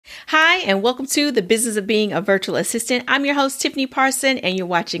Hi, and welcome to the Business of Being a Virtual Assistant. I'm your host, Tiffany Parson, and you're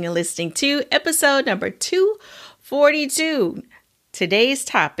watching and listening to episode number 242. Today's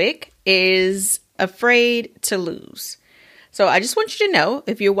topic is afraid to lose. So I just want you to know,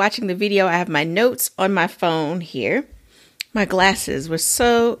 if you're watching the video, I have my notes on my phone here. My glasses were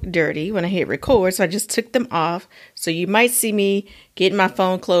so dirty when I hit record, so I just took them off. So you might see me getting my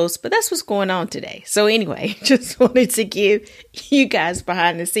phone close, but that's what's going on today. So anyway, just wanted to give you guys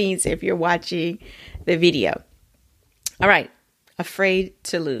behind the scenes if you're watching the video. All right, afraid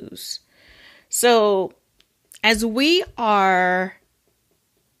to lose. So as we are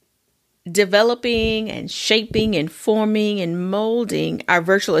developing and shaping and forming and molding our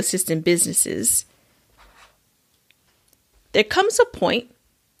virtual assistant businesses, there comes a point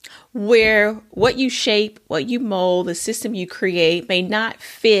where what you shape, what you mold, the system you create may not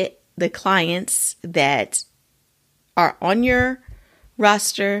fit the clients that are on your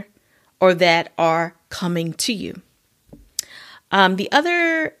roster or that are coming to you. The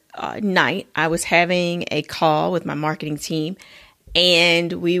other night, I was having a call with my marketing team,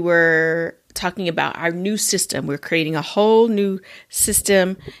 and we were talking about our new system. We're creating a whole new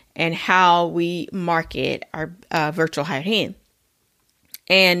system and how we market our virtual hired hand.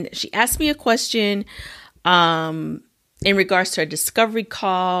 And she asked me a question in regards to a discovery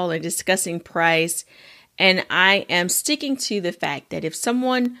call and discussing price. And I am sticking to the fact that if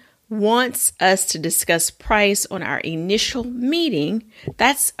someone wants us to discuss price on our initial meeting,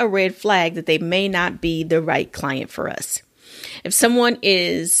 that's a red flag that they may not be the right client for us. If someone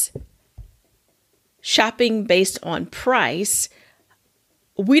is shopping based on price,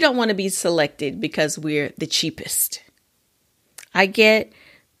 we don't want to be selected because we're the cheapest. I get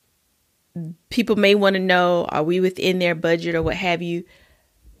people may want to know, are we within their budget or what have you?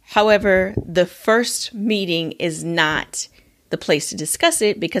 However, the first meeting is not the place to discuss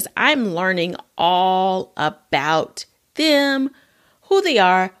it because I'm learning all about them, who they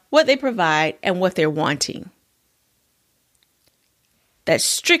are, what they provide, and what they're wanting. That's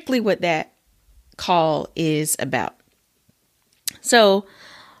strictly what that call is about. So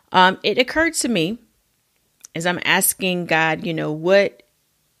it occurred to me as I'm asking God, what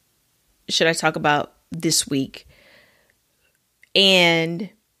should I talk about this week? And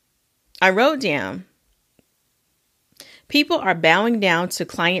I wrote down, people are bowing down to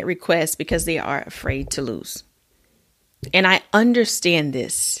client requests because they are afraid to lose. And I understand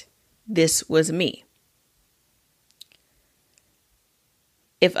this. This was me.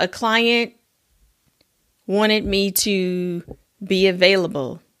 If a client wanted me to be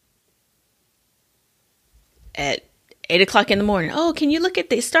available at 8 o'clock in the morning. Oh, can you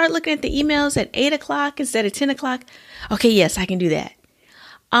start looking at the emails at 8 o'clock instead of 10 o'clock? Okay, yes, I can do that.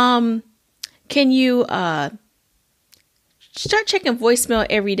 Can you start checking voicemail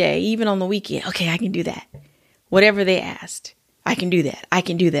every day, even on the weekend? Okay, I can do that. Whatever they asked, I can do that. I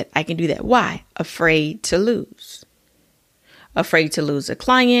can do that. I can do that. Why? Afraid to lose. Afraid to lose a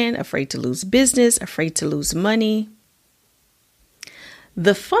client, afraid to lose business, afraid to lose money.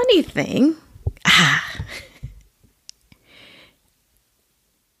 The funny thing,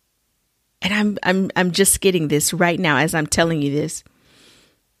 and I'm just getting this right now as I'm telling you this.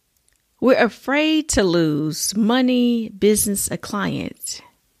 We're afraid to lose money, business, a client.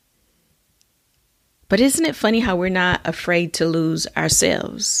 But isn't it funny how we're not afraid to lose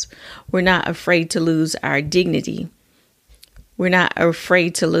ourselves? We're not afraid to lose our dignity. We're not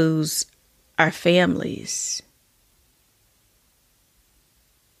afraid to lose our families.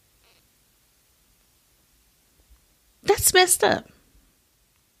 That's messed up.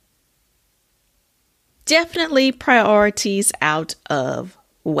 Definitely priorities out of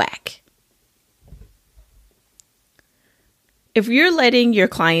whack. If you're letting your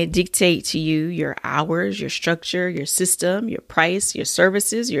client dictate to you your hours, your structure, your system, your price, your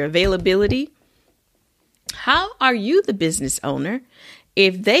services, your availability, how are you the business owner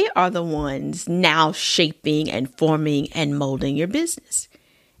if they are the ones now shaping and forming and molding your business?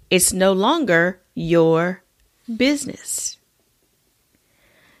 It's no longer your business.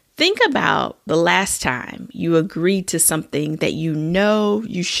 Think about the last time you agreed to something that you know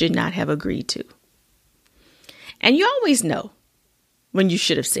you should not have agreed to. And you always know when you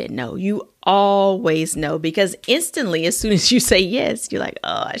should have said no. You always know because instantly, as soon as you say yes, you're like,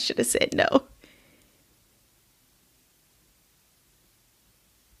 oh, I should have said no.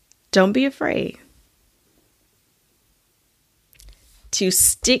 Don't be afraid to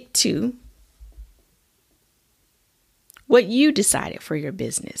stick to what you decided for your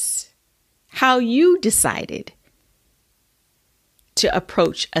business, how you decided to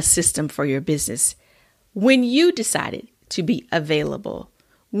approach a system for your business, when you decided to be available,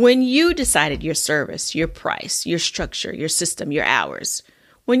 When you decided your service, your price, your structure, your system, your hours,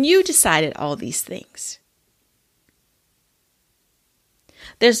 when you decided all these things,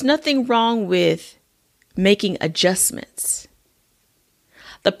 there's nothing wrong with making adjustments.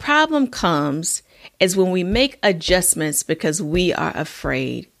 The problem comes is when we make adjustments because we are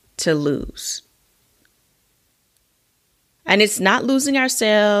afraid to lose. And it's not losing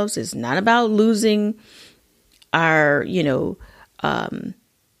ourselves. It's not about losing our,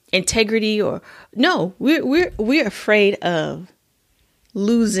 integrity or no, we're afraid of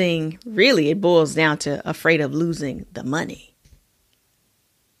losing. Really, it boils down to afraid of losing the money.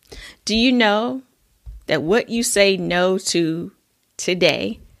 Do you know that what you say no to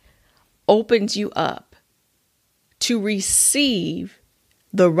today opens you up to receive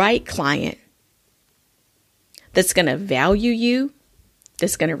the right client that's going to value you,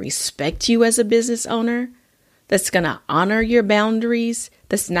 that's going to respect you as a business owner, that's going to honor your boundaries,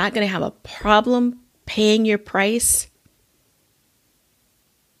 that's not going to have a problem paying your price?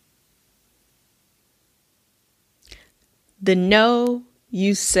 The no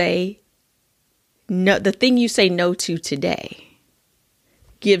you say no, the thing you say no to today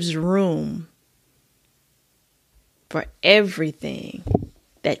gives room for everything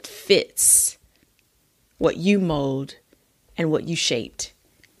that fits what you mold and what you shaped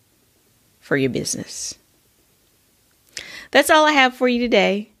for your business. That's all I have for you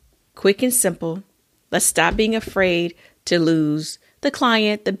today. Quick and simple. Let's stop being afraid to lose the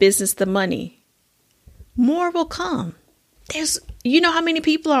client, the business, the money. More will come. You know how many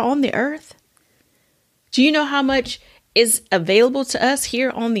people are on the earth? Do you know how much is available to us here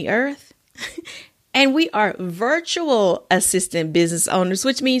on the earth? And we are virtual assistant business owners,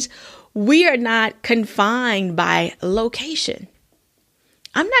 which means we are not confined by location.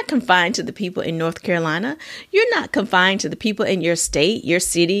 I'm not confined to the people in North Carolina. You're not confined to the people in your state, your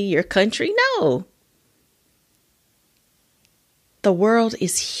city, your country. No. The world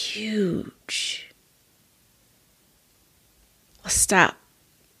is huge. Stop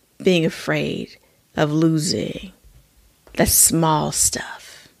being afraid of losing the small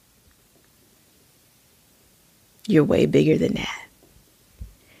stuff. You're way bigger than that.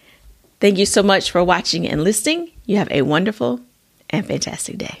 Thank you so much for watching and listening. You have a wonderful and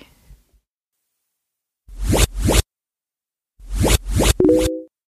fantastic day.